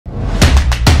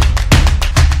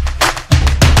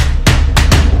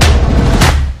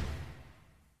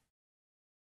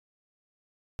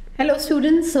Hello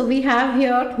students, so we have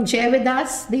here Jai with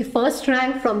us, the first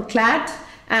rank from CLAT,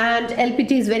 and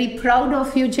LPT is very proud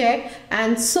of you, Jai.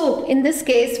 And so in this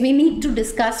case we need to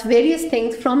discuss various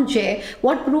things from Jai.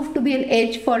 What proved to be an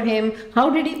edge for him,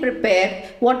 how did he prepare,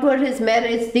 what were his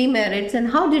merits, demerits, and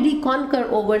how did he conquer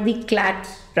over the CLAT,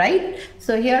 right?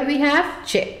 So here we have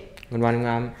Jai. Good morning,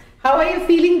 ma'am. How are you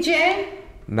feeling, Jai?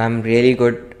 Ma'am, really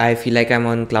good. I feel like I'm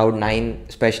on cloud 9,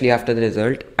 especially after the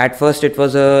result. At first it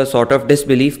was a sort of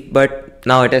disbelief, but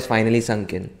now it has finally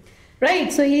sunk in.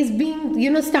 Right, so he's been,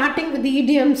 starting with the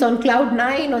idioms on cloud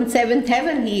 9, on 7th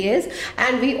heaven he is,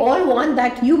 and we all want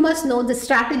that you must know the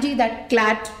strategy that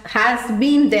CLAT has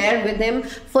been there with him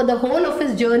for the whole of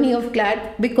his journey of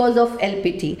CLAT because of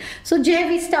LPT. So Jai,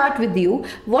 we start with you.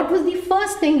 What was the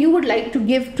first thing you would like to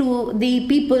give to the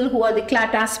people who are the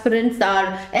CLAT aspirants,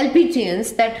 our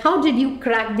LPTians, that how did you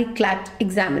crack the CLAT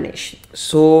examination?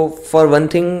 So for one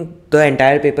thing, the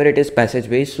entire paper, it is passage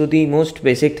based. So the most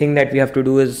basic thing that we have to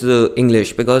do is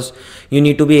English, because you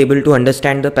need to be able to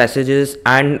understand the passages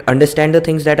and understand the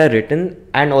things that are written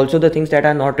and also the things that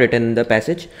are not written in the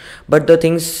passage, but the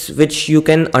things which you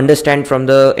can understand from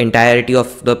the entirety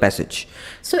of the passage.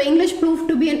 So English proved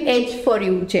to be an edge for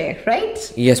you, Jai,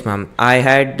 right? Yes, ma'am. I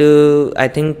had, I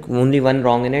think, only one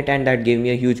wrong in it, and that gave me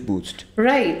a huge boost.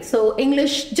 Right. So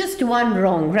English, just one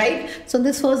wrong, right? So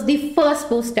this was the first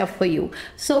boost up for you.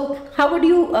 So how would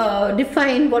you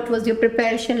define what was your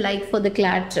preparation like for the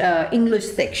CLAT English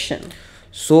section?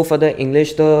 So for the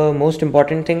English, the most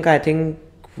important thing I think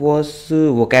was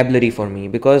vocabulary for me,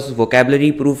 because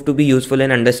vocabulary proved to be useful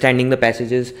in understanding the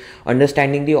passages,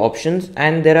 understanding the options,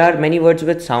 and there are many words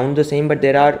which sound the same but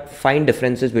there are fine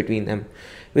differences between them,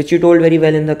 which you told very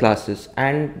well in the classes,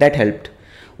 and that helped.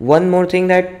 One more thing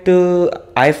that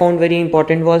I found very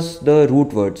important was the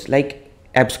root words, like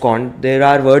abscond. There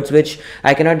are words which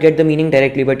I cannot get the meaning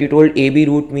directly, but you told AB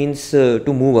root means to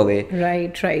move away.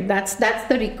 Right. That's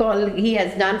the recall he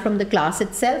has done from the class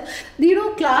itself.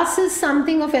 Class is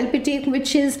something of LPT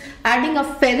which is adding a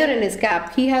feather in his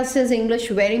cap. He has his English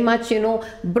very much,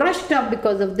 brushed up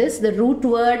because of this, the root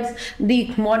words, the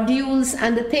modules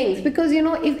and the things. Because,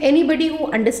 if anybody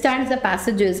who understands the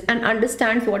passages and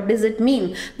understands what does it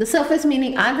mean, the surface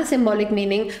meaning and the symbolic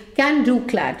meaning, can do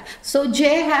CLAT. So Jai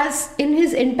has, in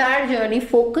his entire journey,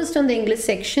 focused on the English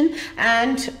section,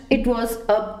 and it was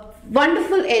a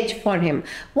wonderful edge for him.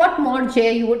 What more, Jai,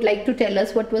 you would like to tell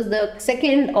us? What was the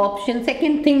second option,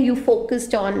 second thing you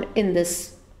focused on in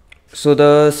this? So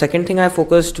the second thing I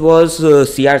focused was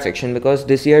CR section, because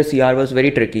this year CR was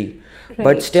very tricky. Right.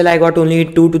 But still I got only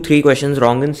 2 to 3 questions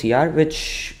wrong in CR,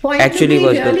 which point actually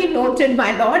was really noted,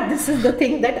 my lord. This is the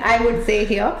thing that I would say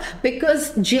here,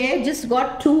 because Jai just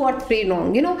got 2 or 3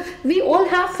 wrong. We all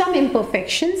have some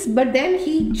imperfections, but then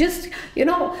he just,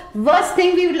 worst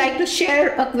thing, we would like to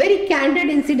share a very candid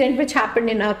incident which happened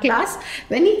in our class.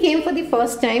 When he came for the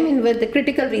first time in with the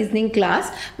critical reasoning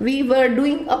class, we were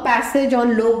doing a passage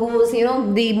on logos,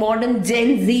 the modern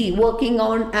Gen Z working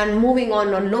on and moving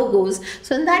on logos.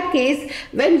 So in that case,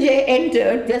 when Jai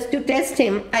entered, just to test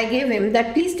him, I gave him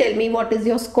that, please tell me what is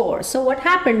your score. So what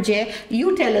happened, Jai?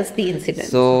 You tell us the incident.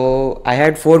 So I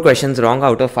had 4 questions wrong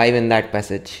out of 5 in that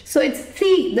passage. So it's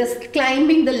the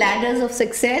climbing the ladders of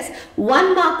success,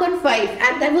 1 mark on 5,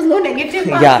 and there was no negative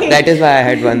marking. Yeah, that is why I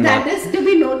had 1 mark. That is to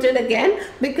be noted again,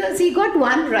 because he got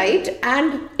 1 right,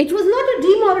 and it was not a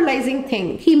demoralizing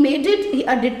thing. He made it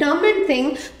a determined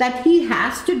thing that he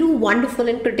has to do wonderful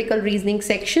in critical reasoning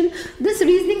section. This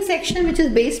reasoning section, which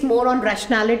is based more on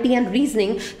rationality and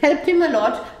reasoning, helped him a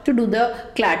lot to do the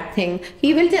CLAT thing.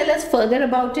 He will tell us further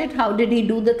about it. How did he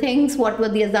do the things? What were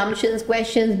the assumptions,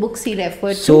 questions, books he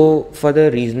referred to? So for the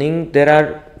reasoning, there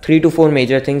are 3 to 4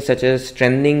 major things such as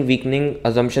strengthening, weakening,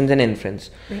 assumptions and inference.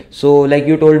 Right. So like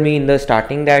you told me in the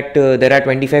starting that there are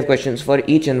 25 questions for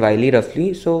each in Wiley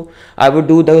roughly. So I would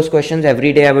do those questions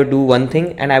every day. I would do one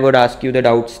thing and I would ask you the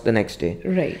doubts the next day.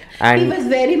 Right. And he was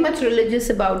very much religious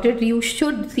about it. You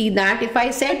should see that. If I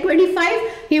said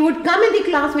 25, he would come in the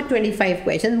class with 25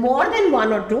 questions, more than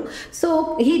 1 or 2.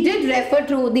 So he did refer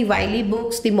to the Wiley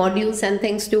books, the modules and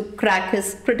things to crack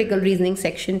his critical reasoning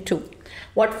section too.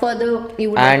 What further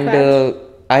you would like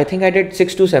I think I did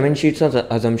 6 to 7 sheets of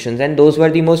assumptions, and those were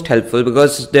the most helpful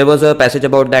because there was a passage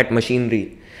about that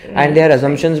machinery. and their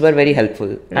assumptions were very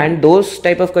helpful. And those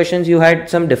type of questions, you had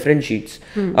some different sheets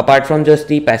apart from just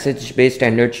the passage based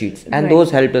standard sheets, and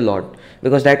those helped a lot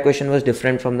because that question was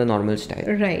different from the normal style.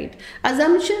 Right.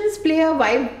 Assumptions play a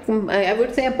I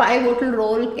would say a pivotal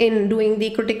role in doing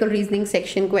the critical reasoning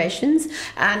section questions,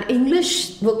 and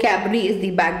English vocabulary is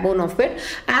the backbone of it.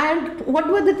 And what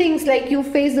were the things, like you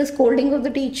faced the scolding of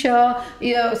the teacher,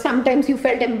 sometimes you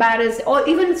felt embarrassed or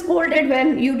even scolded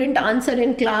when you didn't answer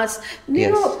in class?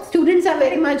 You know, students are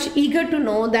very much eager to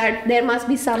know that there must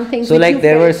be something. So like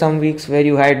there were some weeks where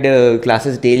you had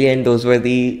classes daily, and those were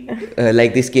the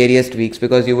like the scariest weeks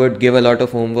because you would give a lot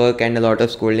of homework and a lot of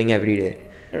scolding every day.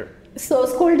 So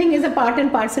scolding is a part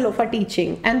and parcel of our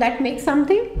teaching, and that makes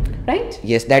something, right?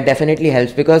 Yes, that definitely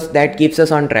helps because that keeps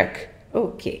us on track.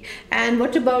 Okay. And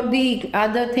what about the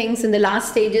other things in the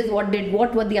last stages?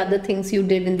 What were the other things you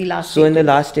did in the last stages? So in the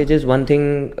last stages, one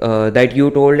thing that you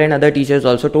told and other teachers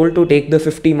also told, to take the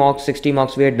 50 mocks, 60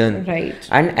 mocks we had done. Right.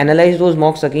 And analyze those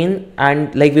mocks again,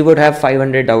 and like we would have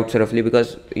 500 doubts roughly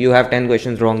because you have 10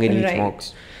 questions wrong in each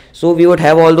mocks. So we would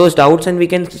have all those doubts and we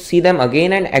can see them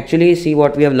again and actually see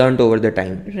what we have learned over the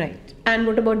time. Right. And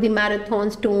what about the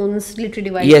marathons, tones, literary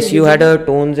device? Yes, you had a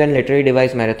tones and literary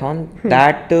device marathon.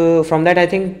 That from that I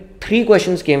think 3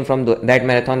 questions came from that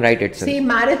marathon right itself. See,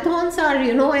 marathons are,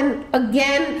 and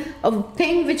again, a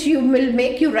thing which will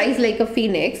make you rise like a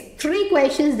phoenix. 3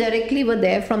 questions directly were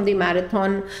there from the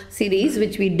marathon series,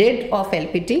 which we did of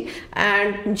LPT,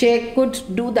 and Jay could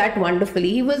do that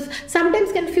wonderfully. He was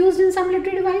sometimes confused in some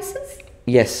literary devices.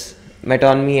 Yes.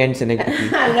 Metonymy and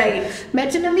synecdoche. Right.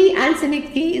 Metonymy and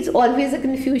synecdoche is always a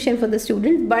confusion for the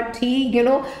student, but he,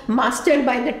 mastered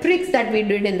by the tricks that we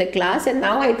did in the class, and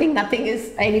now I think nothing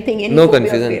is anything in. No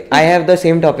confusion. I have the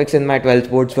same topics in my 12th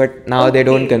boards, but now they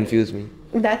don't confuse me.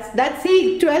 That's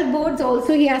see, 12 boards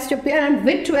also he has to appear, and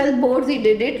with 12 boards he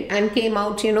did it and came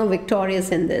out, victorious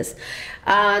in this.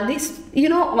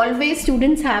 Always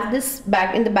students have this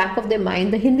back in the back of their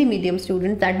mind, the Hindi medium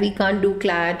students, that we can't do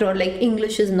CLAT or like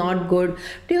English is not good.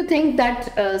 Do you think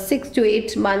that 6 to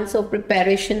 8 months of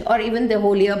preparation or even the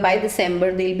whole year, by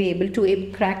December they'll be able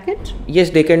to crack it? Yes,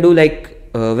 they can do.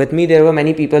 With me there were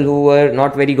many people who were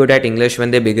not very good at English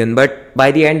when they began, but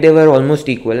by the end they were almost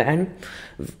equal. And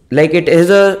it is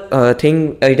a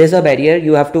thing, it is a barrier,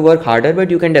 you have to work harder, but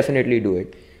you can definitely do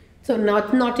it. So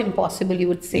not impossible, you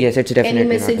would say. Yes, it's definitely any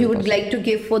message not you would impossible. like to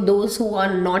give for those who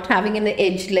are not having an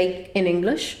edge like in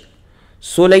English?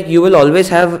 So you will always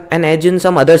have an edge in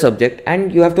some other subject,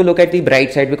 and you have to look at the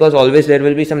bright side because always there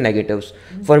will be some negatives.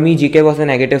 For me, GK was a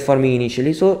negative for me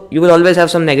initially, so you will always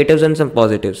have some negatives and some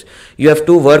positives. You have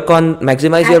to work on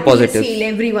maximize your positives.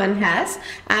 Everyone has,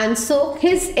 and so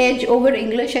his edge over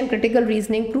English and critical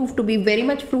reasoning proved to be very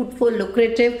much fruitful,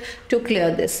 lucrative to clear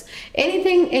this.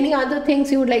 Any other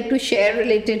things you would like to share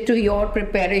related to your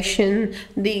preparation,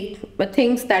 the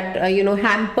things that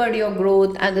hampered your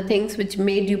growth and the things which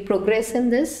made you progress in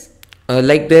this?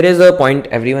 There is a point,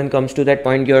 everyone comes to that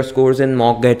point, your scores in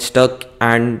mock get stuck,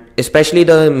 and especially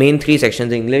the main 3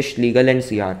 sections, English, legal and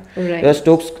CR. Right. Your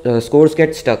scores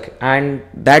get stuck, and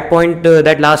that point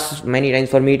that lasts many times.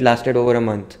 For me it lasted over a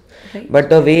month. Right. But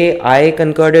the way I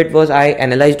conquered it was I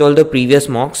analyzed all the previous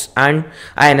mocks and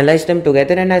I analyzed them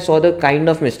together, and I saw the kind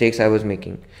of mistakes I was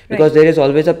making. Because there is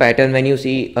always a pattern when you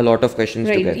see a lot of questions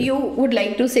together. You would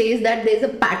like to say is that there is a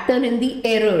pattern in the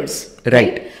errors.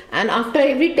 Right. And after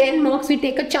every 10 mocks, we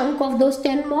take a chunk of those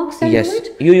 10 mocks and do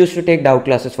it? You used to take doubt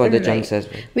classes for the chunks as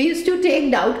well. We used to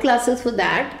take doubt classes for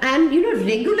that and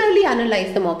regularly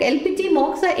analyze the mock. LPT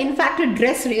mocks are in fact a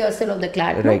dress rehearsal of the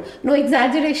CLAT. Right. No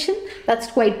exaggeration. That's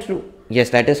quite true. Yes,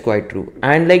 that is quite true.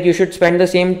 And you should spend the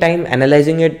same time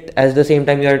analyzing it as the same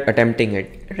time you are attempting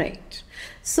it. Right.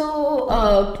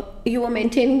 So you were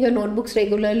maintaining your notebooks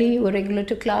regularly, you were regular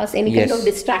to class, any kind of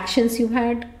distractions you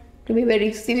had? To be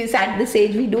very serious, at this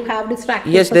age we do have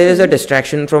distractions. Yes, there is a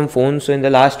distraction from phones. So in the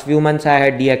last few months I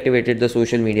had deactivated the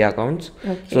social media accounts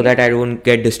so that I don't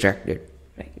get distracted.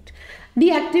 Right.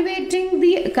 Deactivating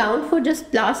the account for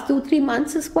just last 2-3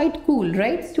 months is quite cool,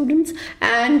 right, students?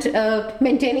 And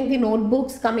maintaining the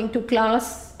notebooks, coming to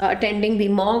class, attending the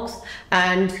mocks,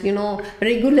 and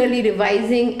regularly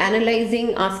revising,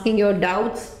 analyzing, asking your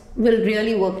doubts will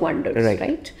really work wonders,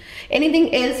 right?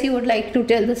 Anything else you would like to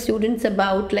tell the students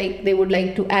about, they would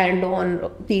like to add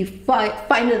on the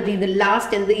finally the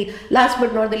last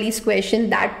but not the least question,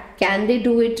 that can they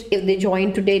do it if they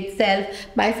join today itself?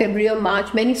 By February or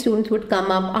March, many students would come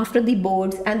up after the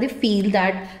boards and they feel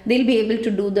that they'll be able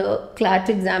to do the CLAT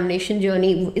examination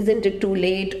journey. Isn't it too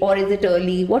late or is it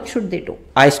early? What should they do?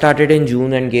 I started in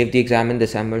June and gave the exam in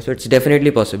December, so it's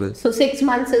definitely possible. So 6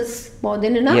 months is more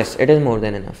than enough? Yes, it is more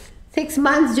than enough. 6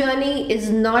 months journey is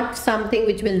not something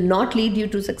which will not lead you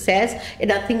to success.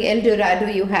 Nothing El Dorado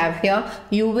you have here.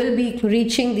 You will be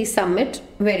reaching the summit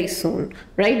very soon.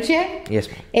 Right, Jay? Yes,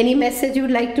 ma'am. Any message you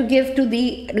would like to give to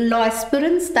the law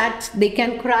aspirants that they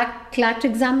can crack CLAT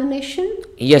examination?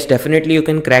 Yes, definitely you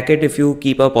can crack it if you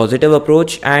keep a positive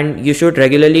approach, and you should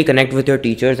regularly connect with your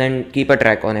teachers and keep a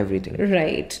track on everything.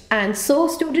 Right. And so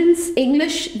students,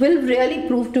 English will really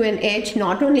prove to an edge.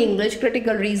 Not only English,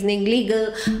 critical reasoning,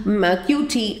 legal,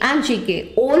 QT and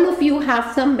GK. All of you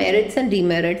have some merits and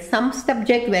demerits. Some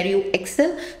subject where you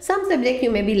excel, some subject you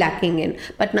may be lacking in.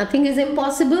 But nothing is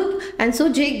impossible. And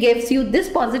so Jay gives you this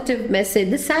positive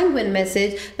message, this sanguine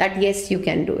message that yes, you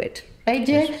can do it. Right,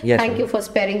 Jay? Yes, Thank you for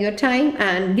sparing your time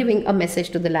and giving a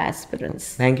message to the law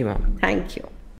aspirants. Thank you, ma'am. Thank you.